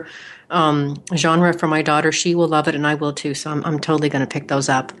younger genre for my daughter, she will love it, and I will too. So I'm totally going to pick those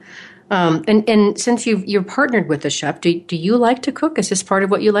up. And since you're partnered with the chef, do you like to cook? Is this part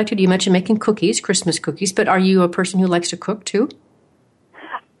of what you like to do? You mentioned making cookies, Christmas cookies, but are you a person who likes to cook too?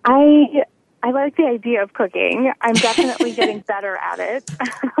 I like the idea of cooking. I'm definitely getting better at it.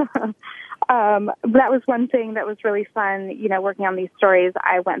 That was one thing that was really fun, working on these stories.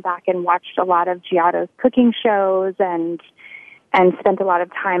 I went back and watched a lot of Giada's cooking shows and spent a lot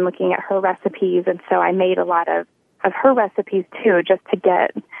of time looking at her recipes. And so I made a lot of her recipes too, just to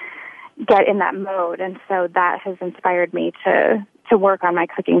get in that mode. And so that has inspired me to work on my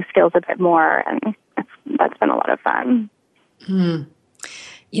cooking skills a bit more. And that's been a lot of fun.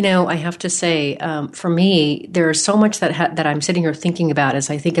 I have to say, for me, there's so much that I'm sitting here thinking about as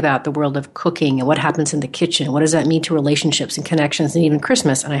I think about the world of cooking and what happens in the kitchen. What does that mean to relationships and connections and even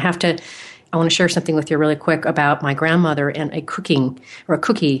Christmas? And I want to share something with you really quick about my grandmother and a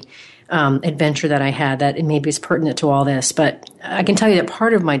cookie adventure that I had that maybe is pertinent to all this. But I can tell you that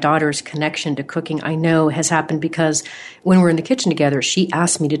part of my daughter's connection to cooking, I know, has happened because when we're in the kitchen together, she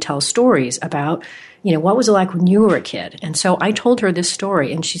asked me to tell stories about, what was it like when you were a kid? And so I told her this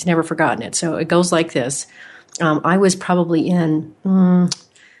story, and she's never forgotten it. So it goes like this. I was probably in, 3rd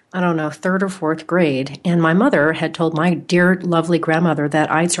or 4th grade, and my mother had told my dear, lovely grandmother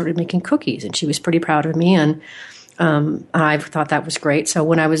that I'd started making cookies, and she was pretty proud of me, and I thought that was great. So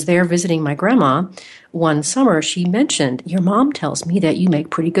when I was there visiting my grandma one summer, she mentioned, your mom tells me that you make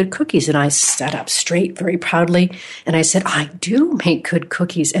pretty good cookies. And I sat up straight very proudly, and I said, I do make good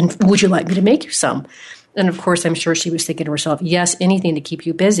cookies, and would you like me to make you some? And of course, I'm sure she was thinking to herself, yes, anything to keep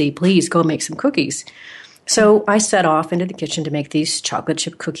you busy. Please go make some cookies. So I set off into the kitchen to make these chocolate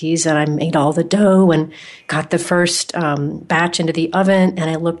chip cookies, and I made all the dough and got the first batch into the oven, and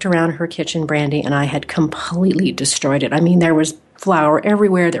I looked around her kitchen, Brandy, and I had completely destroyed it. I mean, there was flour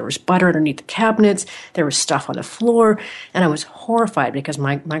everywhere. There was butter underneath the cabinets. There was stuff on the floor, and I was horrified because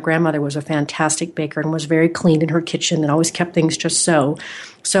my grandmother was a fantastic baker and was very clean in her kitchen and always kept things just so.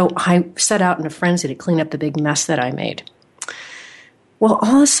 So I set out in a frenzy to clean up the big mess that I made. Well,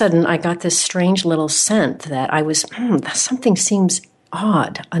 all of a sudden, I got this strange little scent that I was, something seems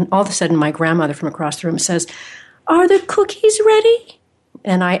odd. And all of a sudden, my grandmother from across the room says, "Are the cookies ready?"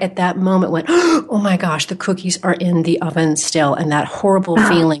 And I, at that moment, went, "Oh my gosh, the cookies are in the oven still." And that horrible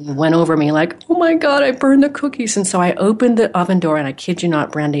feeling went over me like, "Oh my God, I burned the cookies." And so I opened the oven door, and I kid you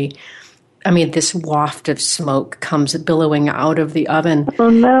not, Brandy, I mean, this waft of smoke comes billowing out of the oven. Oh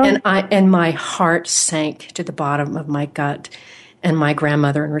no. And my heart sank to the bottom of my gut. And my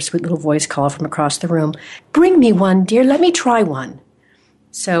grandmother, in her sweet little voice, called from across the room, "Bring me one, dear. Let me try one."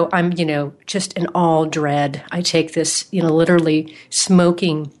 So I'm, just in all dread. I take this, literally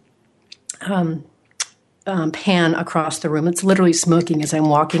smoking pan across the room. It's literally smoking as I'm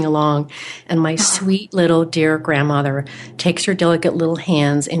walking along. And my sweet little dear grandmother takes her delicate little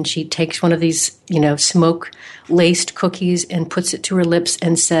hands and she takes one of these, smoke-laced cookies and puts it to her lips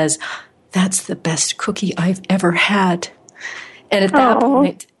and says, "That's the best cookie I've ever had." And at that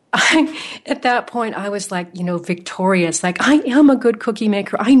point, I was like, victorious. Like, I am a good cookie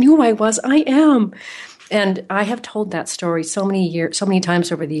maker. I knew I was. I am. And I have told that story so many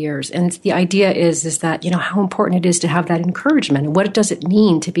times over the years. And the idea is that, how important it is to have that encouragement. And what does it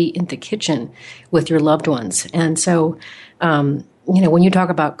mean to be in the kitchen with your loved ones? And so, when you talk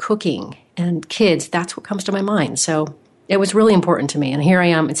about cooking and kids, that's what comes to my mind. So it was really important to me. And here I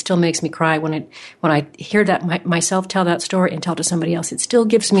am. It still makes me cry when I hear that myself tell that story and tell it to somebody else. It still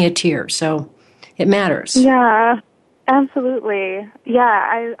gives me a tear. So it matters. Yeah, absolutely.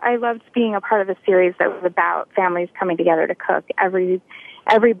 Yeah, I loved being a part of a series that was about families coming together to cook. Every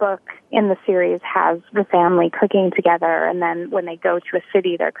book in the series has the family cooking together. And then when they go to a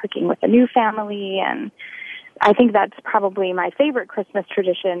city, they're cooking with a new family. And I think that's probably my favorite Christmas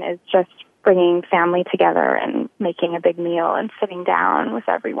tradition, is just bringing family together and making a big meal and sitting down with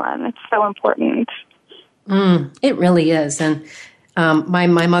everyone. It's so important. It really is. And my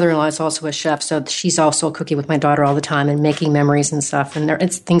mother-in-law is also a chef, so she's also cooking with my daughter all the time and making memories and stuff.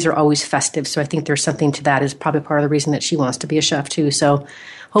 And things are always festive, so I think there's something to that, is probably part of the reason that she wants to be a chef too. So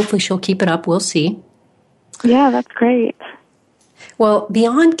hopefully she'll keep it up. We'll see. Yeah, that's great. Well,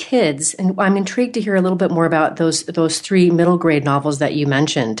 beyond kids, and I'm intrigued to hear a little bit more about those 3 middle grade novels that you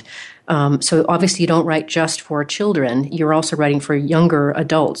mentioned. So obviously you don't write just for children. You're also writing for younger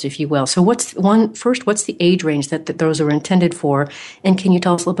adults, if you will. So what's the age range that those are intended for? And can you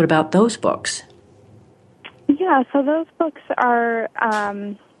tell us a little bit about those books? Yeah, so those books are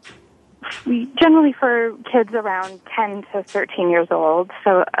generally for kids around 10 to 13 years old,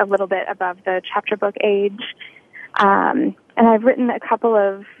 so a little bit above the chapter book age. And I've written a couple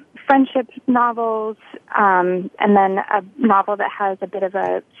of friendship novels, and then a novel that has a bit of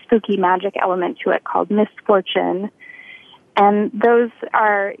a spooky magic element to it called Misfortune. And those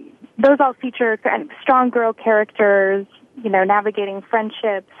all feature strong girl characters, navigating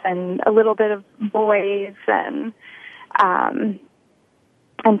friendships and a little bit of boys and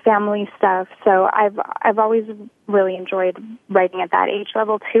family stuff. So I've always really enjoyed writing at that age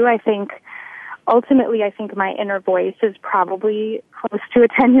level too. Ultimately, I think my inner voice is probably close to a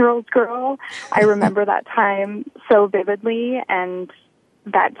 10-year-old girl. I remember that time so vividly, and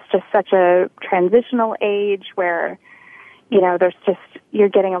that's just such a transitional age where, you're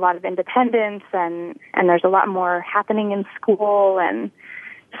getting a lot of independence and there's a lot more happening in school. And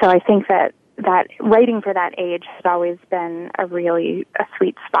so I think that writing for that age has always been a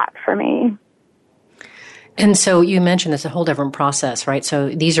sweet spot for me. And so you mentioned it's a whole different process, right? So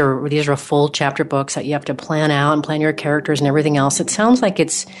these are full chapter books that you have to plan out and plan your characters and everything else. It sounds like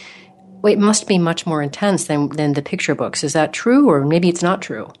it must be much more intense than the picture books. Is that true, or maybe it's not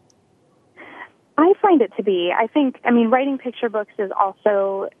true? I find it to be. Writing picture books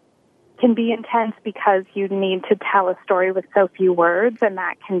can be intense because you need to tell a story with so few words, and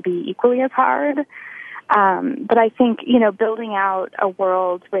that can be equally as hard. But I think, building out a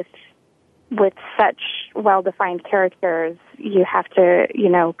world with such well-defined characters, you have to,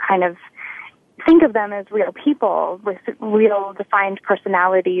 kind of think of them as real people with real defined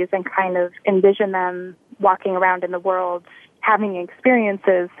personalities and kind of envision them walking around in the world, having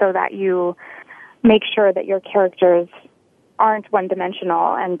experiences, so that you make sure that your characters aren't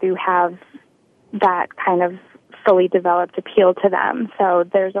one-dimensional and do have that kind of fully developed appeal to them. So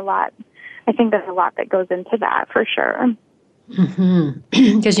there's a lot that goes into that for sure.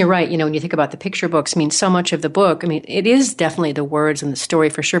 Mm-hmm. Because you're right, when you think about the picture books, so much of the book, it is definitely the words and the story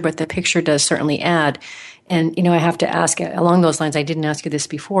for sure, but the picture does certainly add. And, I have to ask, along those lines, I didn't ask you this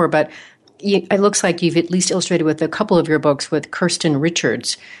before, but it looks like you've at least illustrated with a couple of your books with Kirsten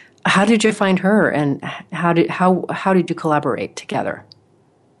Richards. How did you find her, and how did you collaborate together?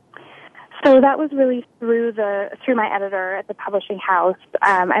 So that was really through my editor at the publishing house.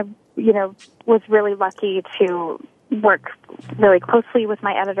 I was really lucky to work really closely with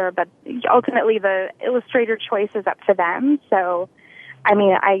my editor, but ultimately the illustrator choice is up to them. So, I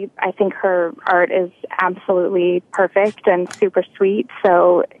mean, I think her art is absolutely perfect and super sweet.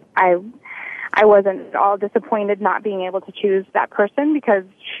 So I wasn't at all disappointed not being able to choose that person because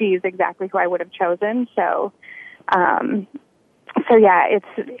she's exactly who I would have chosen. So, yeah, it's,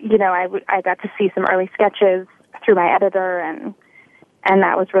 I got to see some early sketches through my editor, and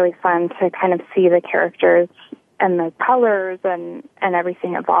that was really fun to kind of see the characters and the colors and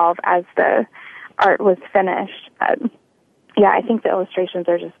everything evolve as the art was finished. But yeah, I think the illustrations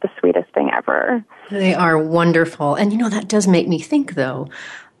are just the sweetest thing ever. They are wonderful. And, that does make me think, though,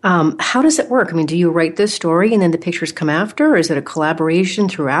 how does it work? I mean, do you write this story and then the pictures come after, or is it a collaboration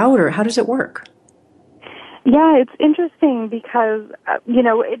throughout, or how does it work? Yeah, it's interesting because,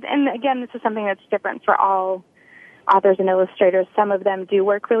 and again, this is something that's different for all authors and illustrators. Some of them do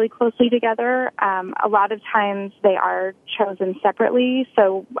work really closely together. A lot of times they are chosen separately.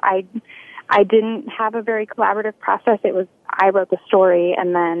 So I didn't have a very collaborative process. It was, I wrote the story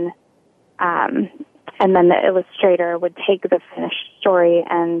and then the illustrator would take the finished story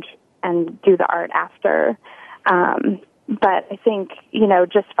and do the art after. But I think,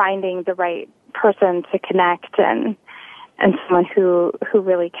 just finding the right person to connect and someone who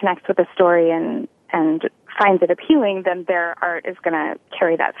really connects with the story and finds it appealing, then their art is going to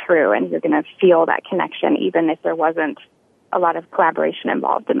carry that through, and you're going to feel that connection even if there wasn't a lot of collaboration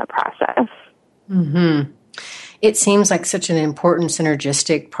involved in the process. Mm-hmm. It seems like such an important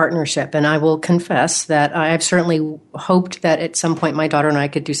synergistic partnership, and I will confess that I've certainly hoped that at some point my daughter and I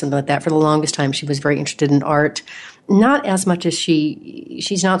could do something like that. For the longest time, she was very interested in art. Not as much as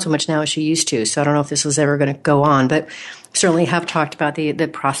she's not so much now as she used to, so I don't know if this was ever going to go on, but certainly have talked about the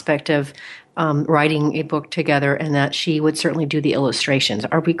prospect of writing a book together, and that she would certainly do the illustrations.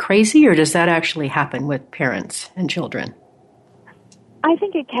 Are we crazy, or does that actually happen with parents and children? I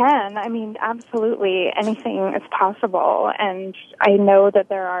think it can. I mean, absolutely. Anything is possible. And I know that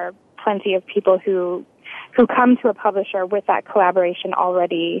there are plenty of people who come to a publisher with that collaboration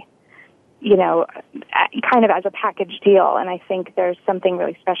already, kind of as a package deal. And I think there's something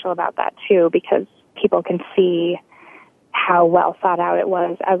really special about that, too, because people can see how well thought out it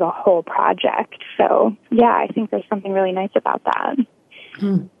was as a whole project. So, yeah, I think there's something really nice about that.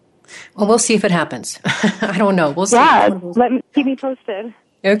 Mm. Well, we'll see if it happens. I don't know. We'll see. Yeah, keep me posted.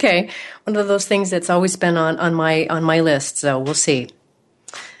 Okay. One of those things that's always been on my list, so we'll see.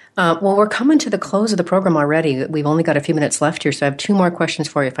 Well, we're coming to the close of the program already. We've only got a few minutes left here, so I have two more questions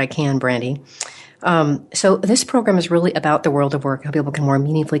for you if I can, Brandy. So this program is really about the world of work, how people can more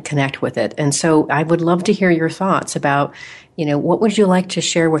meaningfully connect with it. And so I would love to hear your thoughts about, what would you like to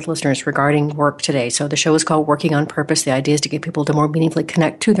share with listeners regarding work today? So the show is called Working on Purpose. The idea is to get people to more meaningfully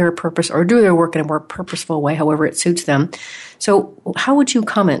connect to their purpose or do their work in a more purposeful way, however it suits them. So how would you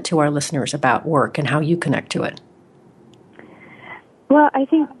comment to our listeners about work and how you connect to it? Well, I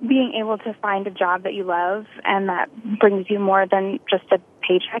think being able to find a job that you love and that brings you more than just a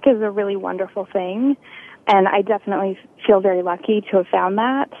paycheck is a really wonderful thing. And I definitely feel very lucky to have found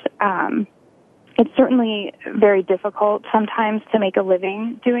that. It's certainly very difficult sometimes to make a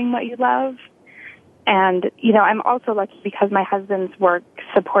living doing what you love. And, I'm also lucky because my husband's work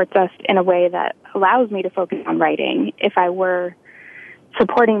supports us in a way that allows me to focus on writing. If I were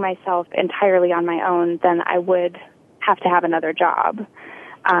supporting myself entirely on my own, then I would have to have another job.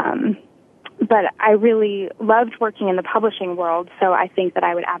 But I really loved working in the publishing world, so I think that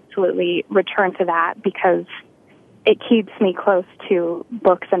I would absolutely return to that because it keeps me close to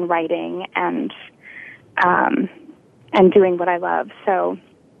books and writing and doing what I love. So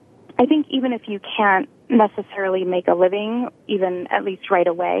I think even if you can't necessarily make a living, even at least right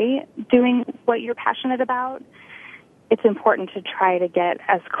away, doing what you're passionate about, it's important to try to get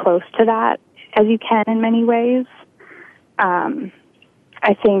as close to that as you can in many ways.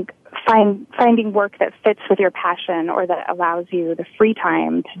 I think finding work that fits with your passion or that allows you the free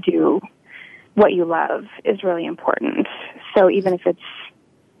time to do what you love is really important. So even if it's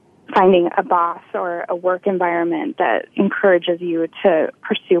finding a boss or a work environment that encourages you to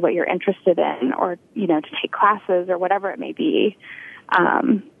pursue what you're interested in or, to take classes or whatever it may be,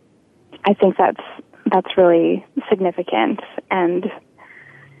 I think that's really significant. And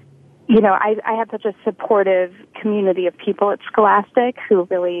I have such a supportive community of people at Scholastic who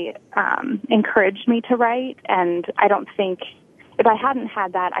really encouraged me to write, and I don't think, if I hadn't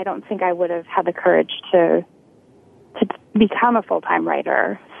had that, I don't think I would have had the courage to become a full-time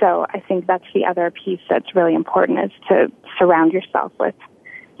writer. So I think that's the other piece that's really important, is to surround yourself with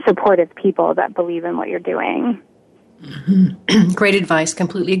supportive people that believe in what you're doing. Mm-hmm. Great advice.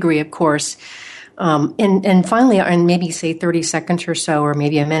 Completely agree, of course. And finally, and maybe say 30 seconds or so, or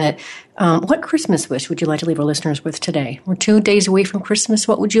maybe a minute, what Christmas wish would you like to leave our listeners with today? We're 2 days away from Christmas.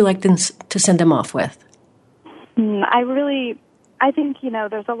 What would you like them to send them off with? I think,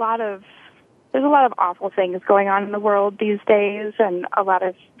 there's a lot of awful things going on in the world these days, and a lot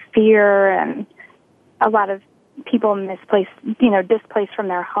of fear, and a lot of people displaced from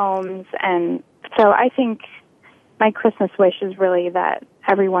their homes. And so I think my Christmas wish is really that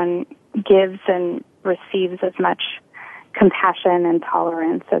everyone gives and receives as much compassion and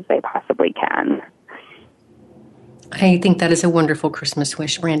tolerance as they possibly can. I think that is a wonderful Christmas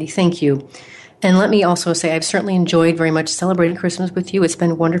wish, Brandy. Thank you. And let me also say I've certainly enjoyed very much celebrating Christmas with you. It's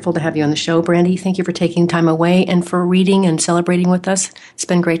been wonderful to have you on the show, Brandy. Thank you for taking time away and for reading and celebrating with us. It's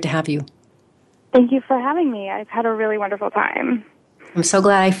been great to have you. Thank you for having me. I've had a really wonderful time. I'm so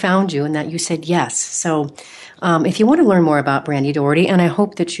glad I found you and that you said yes. So if you want to learn more about Brandy Daugherty, and I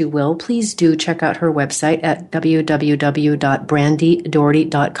hope that you will, please do check out her website at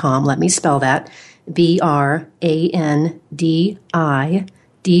www.brandydaugherty.com. Let me spell that.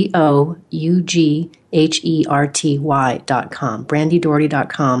 BrandyDougherty.com.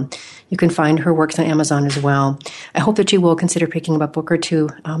 BrandyDaugherty.com. You can find her works on Amazon as well. I hope that you will consider picking up a book or two.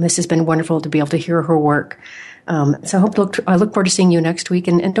 This has been wonderful to be able to hear her work. So I look forward to seeing you next week.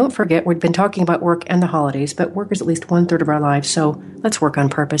 And don't forget, we've been talking about work and the holidays, but work is at least 1/3 of our lives. So let's work on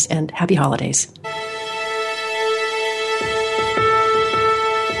purpose, and happy holidays.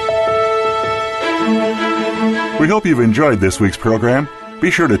 We hope you've enjoyed this week's program. Be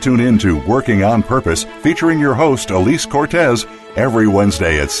sure to tune in to Working on Purpose, featuring your host, Elise Cortez, every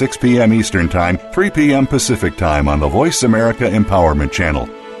Wednesday at 6 p.m. Eastern Time, 3 p.m. Pacific Time on the Voice America Empowerment Channel.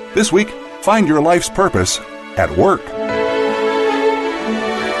 This week, find your life's purpose at work.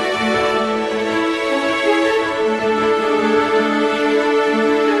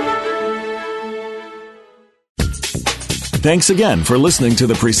 Thanks again for listening to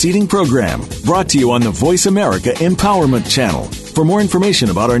the preceding program, brought to you on the Voice America Empowerment Channel. For more information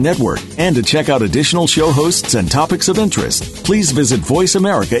about our network and to check out additional show hosts and topics of interest, please visit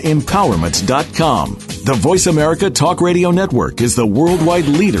voiceamericaempowerment.com. The Voice America Talk Radio Network is the worldwide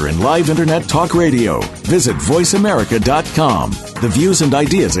leader in live Internet talk radio. Visit voiceamerica.com. The views and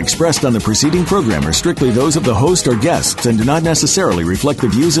ideas expressed on the preceding program are strictly those of the host or guests and do not necessarily reflect the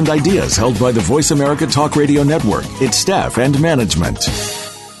views and ideas held by the Voice America Talk Radio Network, its staff, and management.